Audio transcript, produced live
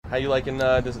How you liking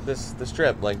this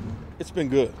trip? Like, it's been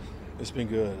good. It's been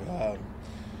good.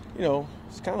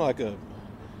 It's kind of like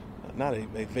not a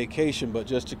vacation, but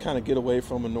just to kind of get away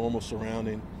from a normal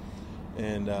surrounding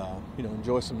and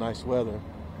enjoy some nice weather.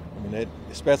 I mean,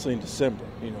 especially in December.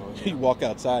 You walk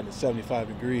outside and it's 75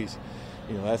 degrees.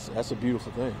 That's a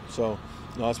beautiful thing. So,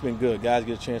 it's been good. Guys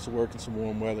get a chance to work in some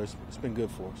warm weather. It's been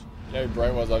good for us. Gary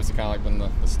Brightwell's obviously kind of like been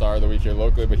the star of the week here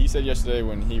locally, but he said yesterday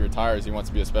when he retires he wants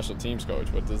to be a special teams coach.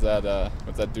 What's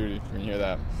that do when you hear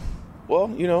that? Well,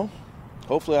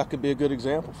 hopefully I could be a good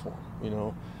example for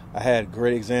him. I had a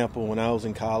great example when I was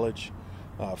in college.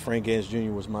 Frank Gaines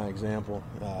Jr. was my example.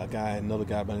 Another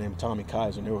guy by the name of Tommy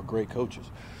Kaiser, and they were great coaches.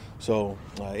 So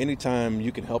anytime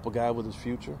you can help a guy with his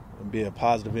future and be a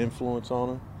positive influence on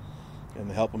him and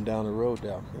help him down the road,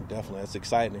 definitely that's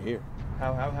exciting to hear.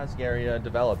 How has Gary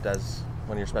developed as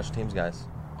one of your special teams guys?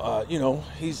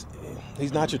 He's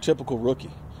not your typical rookie.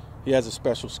 He has a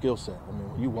special skill set. I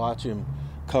mean, when you watch him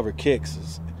cover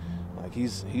kicks,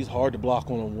 he's hard to block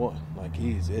one-on-one.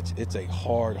 It's a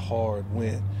hard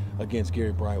win against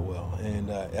Gary Brightwell, and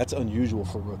that's unusual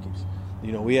for rookies.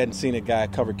 We hadn't seen a guy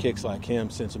cover kicks like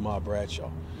him since Ahmad Bradshaw,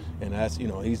 and that's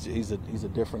he's a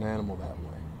different animal that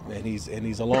way, and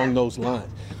he's along those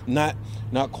lines. Not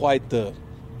quite the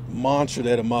monster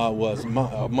that Ahmad was.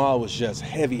 Ahmad was just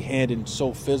heavy-handed and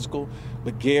so physical,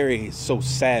 but Gary is so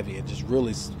savvy and just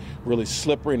really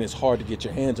slippery, and it's hard to get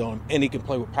your hands on him, and he can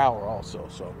play with power also.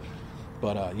 So.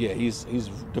 But, he's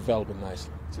developing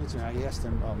nicely. I asked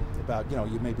him about,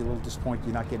 you may be a little disappointed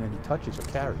you're not getting any touches or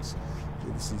carries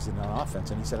this season on offense,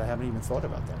 and he said, I haven't even thought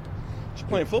about that. He's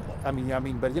playing football. I mean,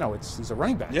 but, he's a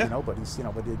running back, but he's,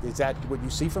 but is that what you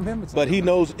see from him? But he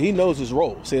knows his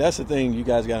role. See, that's the thing you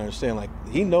guys got to understand.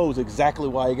 He knows exactly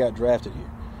why he got drafted here.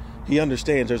 He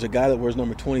understands there's a guy that wears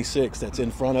number 26 that's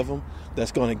in front of him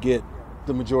that's going to get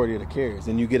the majority of the carries.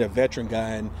 And you get a veteran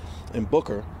guy in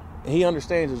Booker. He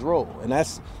understands his role, and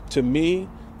that's, to me,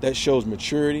 that shows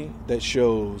maturity, that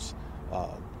shows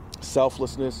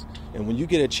selflessness. And when you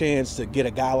get a chance to get a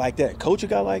guy like that, coach a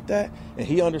guy like that, and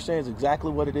he understands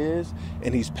exactly what it is,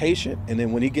 and he's patient, and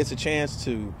then when he gets a chance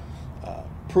to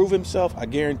prove himself, I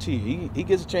guarantee you, he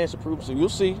gets a chance to prove himself.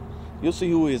 You'll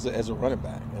see who he is as a running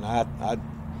back, and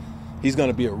he's going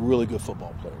to be a really good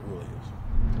football player. Really is.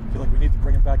 I feel like we need to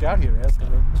bring him back out here to ask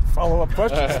him follow-up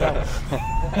questions.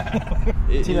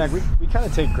 T-Mac, we kind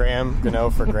of take Graham Gano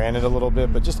for granted a little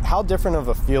bit, but just how different of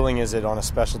a feeling is it on a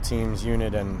special teams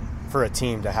unit and for a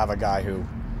team to have a guy who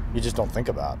you just don't think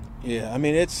about? Yeah, I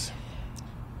mean,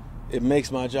 it makes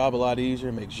my job a lot easier.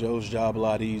 It makes Joe's job a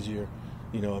lot easier.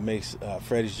 It makes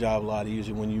Freddie's job a lot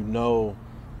easier when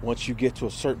once you get to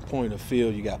a certain point of the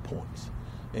field, you got points.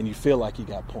 And you feel like you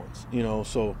got points,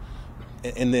 so,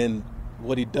 and then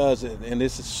what he does, and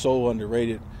this is so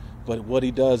underrated, but what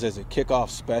he does as a kickoff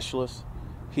specialist,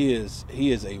 he is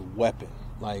a weapon.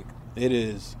 It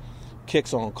is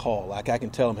kicks on call. I can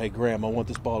tell him, hey, Graham, I want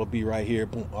this ball to be right here.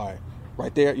 Boom. All right.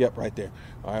 Right there? Yep, right there.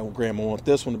 All right, well, Graham, I want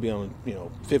this one to be on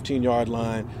 15-yard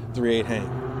line, 3-8 hang.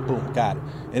 Boom, got it.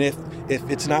 And if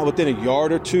it's not within a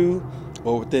yard or two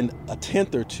or within a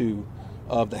tenth or two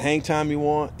of the hang time you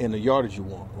want and the yardage you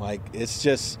want, it's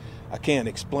just, I can't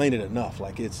explain it enough.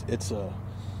 It's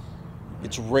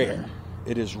rare.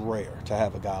 It is rare to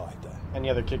have a guy like that. Any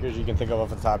other kickers you can think of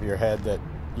off the top of your head that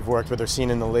you've worked with or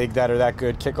seen in the league that are that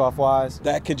good kickoff-wise?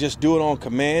 That can just do it on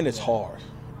command. It's hard.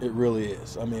 It really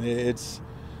is. I mean,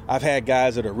 I've had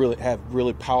guys that have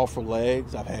really powerful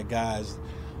legs. I've had guys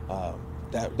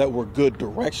that were good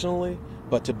directionally,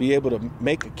 but to be able to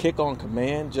make a kick on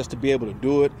command, just to be able to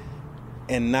do it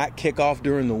and not kick off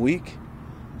during the week,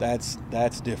 that's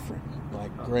different.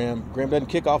 Graham doesn't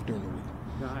kick off during the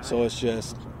week, so it's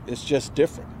just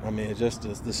different. I mean, it's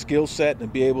just the skill set and to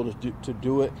be able to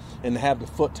do it and to have the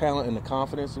foot talent and the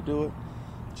confidence to do it.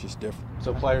 It's just different.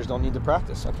 So players don't need to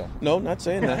practice. Okay. No, not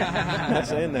saying that. Not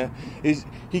saying that.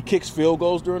 He kicks field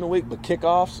goals during the week, but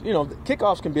kickoffs,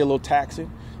 kickoffs can be a little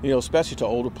taxing, especially to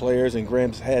older players. And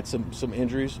Graham's had some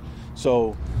injuries.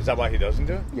 So is that why he doesn't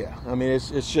do it? Yeah. I mean,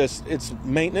 it's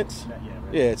maintenance.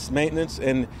 Yeah, it's maintenance,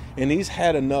 and he's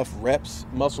had enough reps,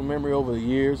 muscle memory over the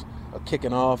years of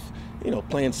kicking off,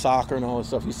 playing soccer and all this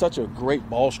stuff. He's such a great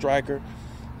ball striker.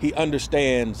 He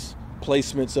understands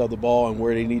placements of the ball and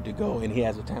where they need to go, and he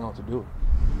has the talent to do it.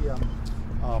 Yeah.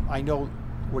 I know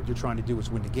what you're trying to do is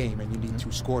win the game, and you need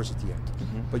 2 scores at the end.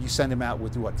 Mm-hmm. But you send him out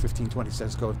with, 15, 20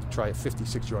 says go try a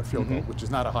 56-yard field goal, which is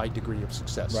not a high degree of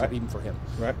success, right. Even for him.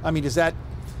 Right. I mean, he's got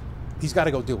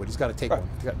to go do it. He's got to take one.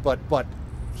 But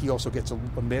he also gets a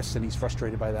miss, and he's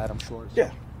frustrated by that, I'm sure. So,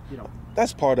 yeah.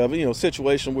 That's part of it.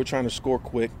 Situation, we're trying to score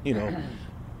quick,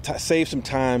 save some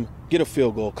time, get a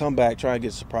field goal, come back, try and get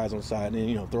a surprise on the side, and then,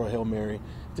 you know, throw a Hail Mary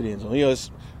to the end zone. You know,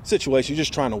 it's situations, you're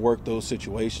just trying to work those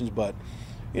situations, but,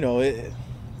 you know,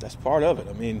 that's part of it.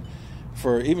 I mean,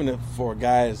 for a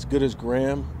guy as good as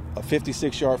Graham, a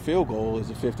 56-yard field goal is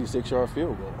a 56-yard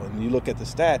field goal. And you look at the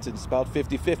stats, it's about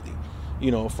 50-50,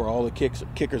 you know, for all the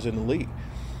kickers in the league.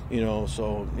 You know,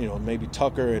 so, you know, maybe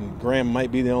Tucker and Graham might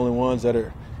be the only ones that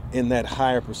are in that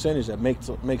higher percentage that makes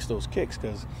those kicks,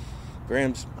 because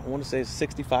Graham's, I want to say,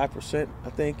 65%, I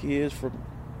think he is, for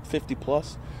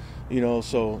 50-plus. You know,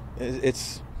 so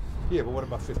it's... Yeah, but what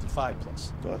about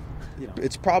 55-plus? You know.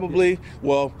 It's probably,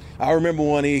 well, I remember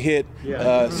when he hit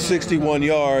 61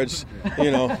 yards,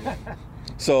 you know.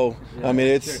 So, I mean,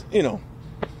 it's, you know,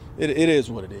 it is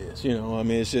what it is, you know. I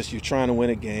mean, it's just you're trying to win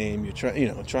a game. You're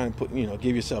trying to put, you know,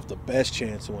 give yourself the best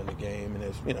chance to win the game. And,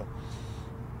 if, you know,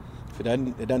 if it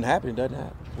doesn't happen, it doesn't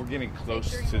happen. We're getting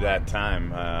close to that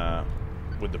time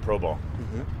with the Pro Bowl.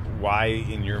 Mm-hmm. Why,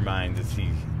 in your mind, is he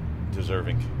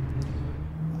deserving?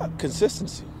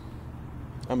 Consistency.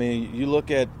 I mean, you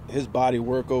look at his body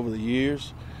work over the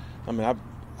years. I mean, I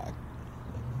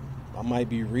might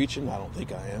be reaching. I don't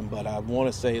think I am, but I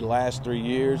want to say last 3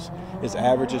 years, his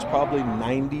average is probably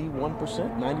 91%,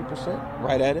 90%,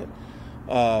 right at it.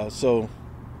 So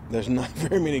there's not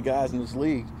very many guys in this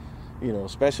league, you know,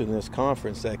 especially in this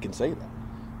conference, that can say that.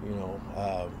 You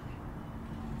know,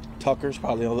 Tucker's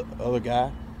probably the other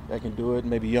guy that can do it.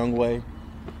 Maybe Youngway,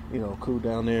 you know, cool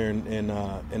down there in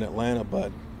Atlanta,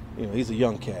 but you know, he's a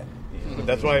young cat. But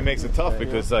that's why it makes it tough,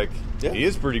 because he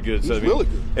is pretty good. So he's really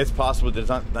good. It's possible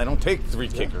that they don't take 3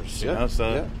 kickers. You know,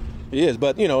 so he is.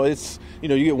 But you know, it's, you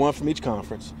know, you get one from each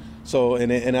conference. So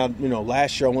and I, you know,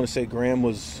 last year I want to say Graham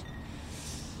was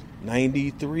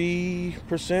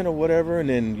 93% or whatever, and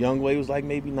then Youngway was like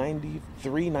maybe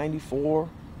 93, 94,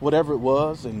 whatever it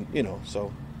was, and you know,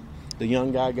 so the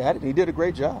young guy got it, and he did a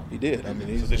great job. He did. I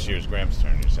mean, so this year's Graham's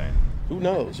turn, you're saying? Who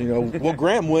knows? You know, well,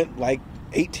 Graham went like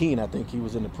 18, I think he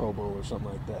was in the Pro Bowl or something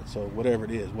like that. So whatever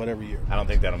it is, whatever year. I don't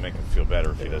think that'll make him feel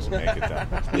better if he doesn't make it down.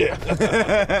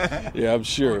 Yeah, I'm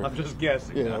sure. I'm just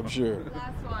guessing. Yeah, I'm sure.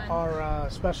 Last one. Are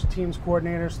special teams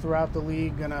coordinators throughout the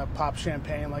league going to pop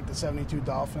champagne like the 72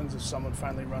 Dolphins if someone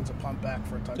finally runs a punt back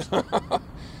for a touchdown?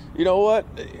 You know what?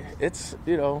 It's,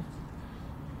 you know,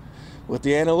 with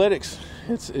the analytics,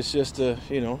 it's just,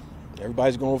 you know,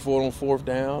 everybody's going for it on 4th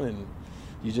down, and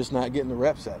you're just not getting the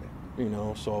reps at it, you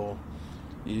know, so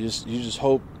you just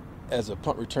hope as a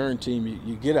punt return team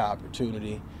you get an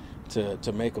opportunity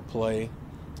to make a play.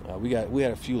 We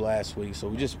had a few last week, so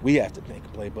we have to make a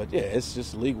play. But yeah, it's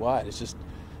just league wide. It's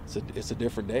a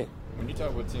different day. When you talk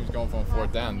about teams going for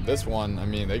 4th down, this one, I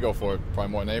mean, they go for it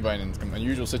probably more than anybody. And in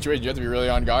unusual situations, you have to be really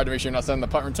on guard to make sure you're not sending the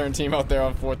punt return team out there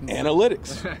on 4th and 4.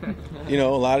 Analytics. You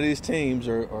know, a lot of these teams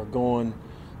are going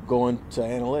to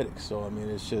analytics. So I mean,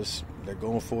 it's just they're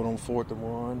going for it on 4th and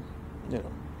 1. You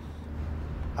know.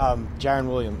 Jaron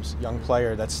Williams, young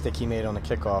player, that stick he made on the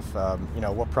kickoff, you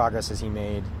know, what progress has he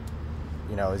made?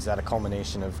 You know, is that a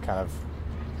culmination of kind of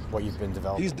what you've been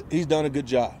developing? He's done a good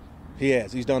job. He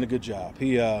has. He's done a good job.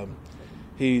 Jaron,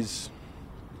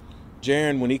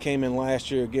 when he came in last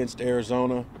year against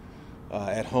Arizona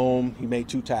at home, he made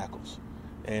 2 tackles.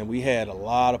 And we had a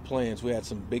lot of plans. We had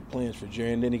some big plans for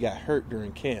Jaron. Then he got hurt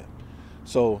during camp.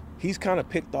 So he's kind of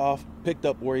picked up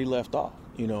where he left off,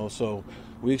 you know, so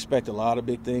we expect a lot of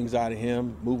big things out of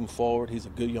him moving forward. He's a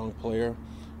good young player.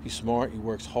 He's smart. He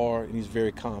works hard, and he's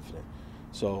very confident.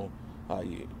 So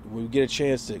we get a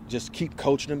chance to just keep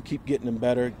coaching him, keep getting him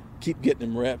better, keep getting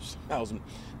him reps. I was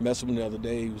messing with him the other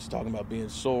day. He was talking about being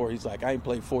sore. He's like, I ain't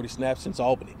played 40 snaps since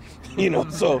Albany, you know.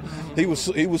 So he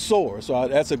was sore. So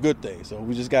that's a good thing. So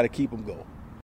we just got to keep him going.